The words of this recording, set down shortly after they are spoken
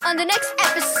on the next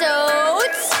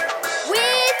episodes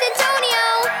with Antonio.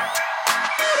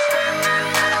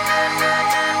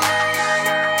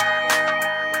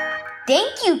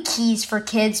 Thank you, Keys for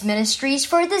Kids Ministries,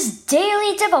 for this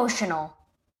daily devotional.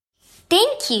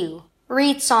 Thank you.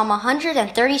 Read Psalm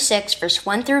 136, verse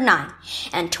 1 through 9,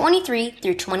 and 23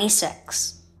 through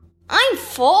 26. I'm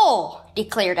full,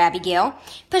 declared Abigail,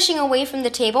 pushing away from the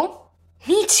table.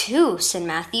 Me too, said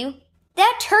Matthew.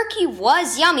 That turkey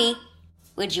was yummy.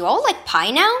 Would you all like pie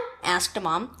now? Asked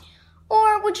Mom.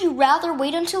 Or would you rather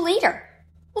wait until later?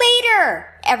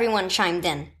 Later, everyone chimed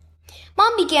in.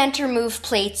 Mom began to remove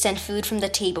plates and food from the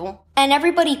table, and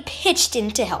everybody pitched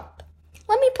in to help.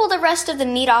 Let me pull the rest of the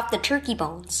meat off the turkey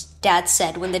bones, Dad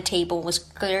said when the table was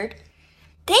cleared.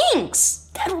 Thanks,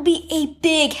 that will be a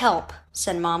big help,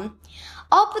 said Mom.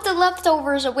 I'll put the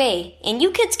leftovers away, and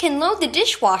you kids can load the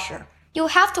dishwasher. You'll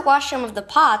have to wash some of the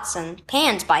pots and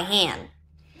pans by hand.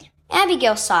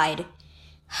 Abigail sighed.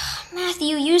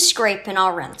 Matthew, you scrape and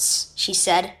I'll rinse, she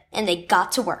said, and they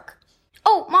got to work.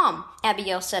 Oh, Mom,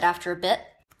 Abigail said after a bit.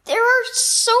 There are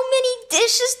so many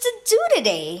dishes to do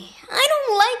today. I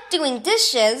don't like doing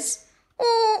dishes.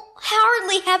 I'll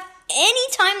hardly have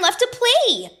any time left to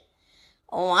play.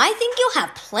 Oh, I think you'll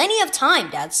have plenty of time,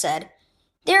 Dad said.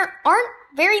 There aren't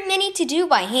very many to do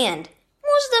by hand.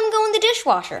 Most of them go in the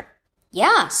dishwasher.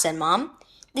 Yeah, said Mom.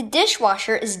 The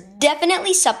dishwasher is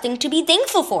definitely something to be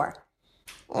thankful for.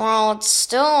 Well,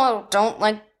 still don't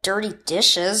like dirty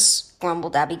dishes,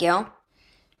 grumbled Abigail.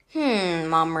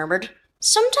 Mom murmured.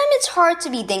 Sometimes it's hard to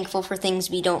be thankful for things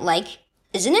we don't like,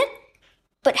 isn't it?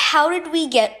 But how did we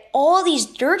get all these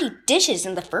dirty dishes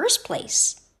in the first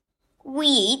place? We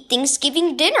ate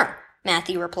Thanksgiving dinner,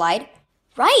 Matthew replied.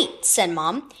 Right, said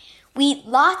Mom. We eat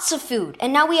lots of food,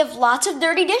 and now we have lots of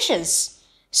dirty dishes.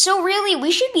 So really,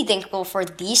 we should be thankful for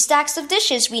these stacks of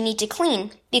dishes we need to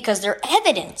clean because they're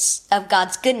evidence of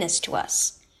God's goodness to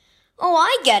us. Oh,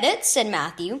 I get it, said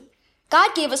Matthew.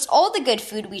 God gave us all the good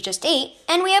food we just ate,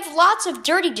 and we have lots of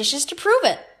dirty dishes to prove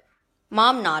it.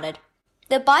 Mom nodded.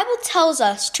 The Bible tells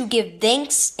us to give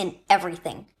thanks in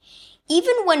everything.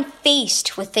 Even when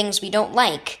faced with things we don't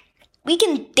like, we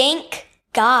can thank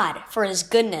God for His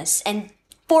goodness and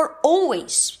for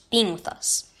always being with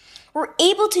us. We're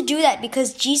able to do that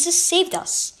because Jesus saved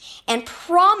us and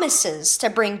promises to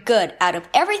bring good out of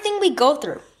everything we go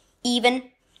through, even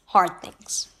hard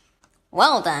things.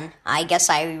 Well then, I guess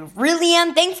I really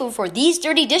am thankful for these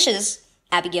dirty dishes,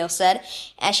 Abigail said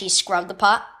as she scrubbed the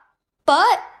pot.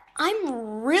 But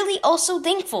I'm really also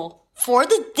thankful for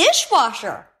the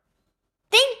dishwasher.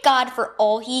 Thank God for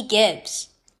all He gives.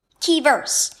 Key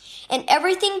verse. In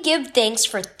everything give thanks,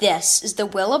 for this is the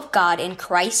will of God in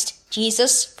Christ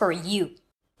Jesus for you.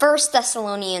 1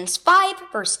 Thessalonians 5,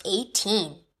 verse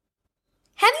 18.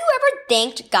 Have you ever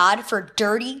thanked God for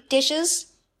dirty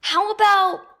dishes? How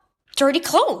about dirty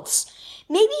clothes?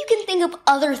 Maybe you can think of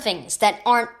other things that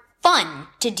aren't fun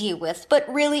to deal with, but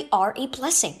really are a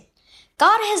blessing.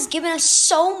 God has given us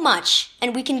so much,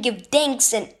 and we can give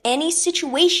thanks in any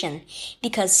situation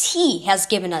because He has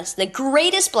given us the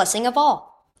greatest blessing of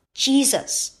all,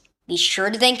 Jesus. Be sure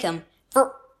to thank Him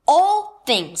for all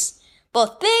things,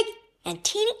 both big and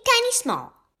teeny tiny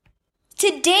small.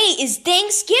 Today is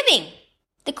Thanksgiving.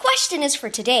 The question is for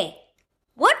today.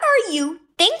 What are you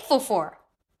thankful for?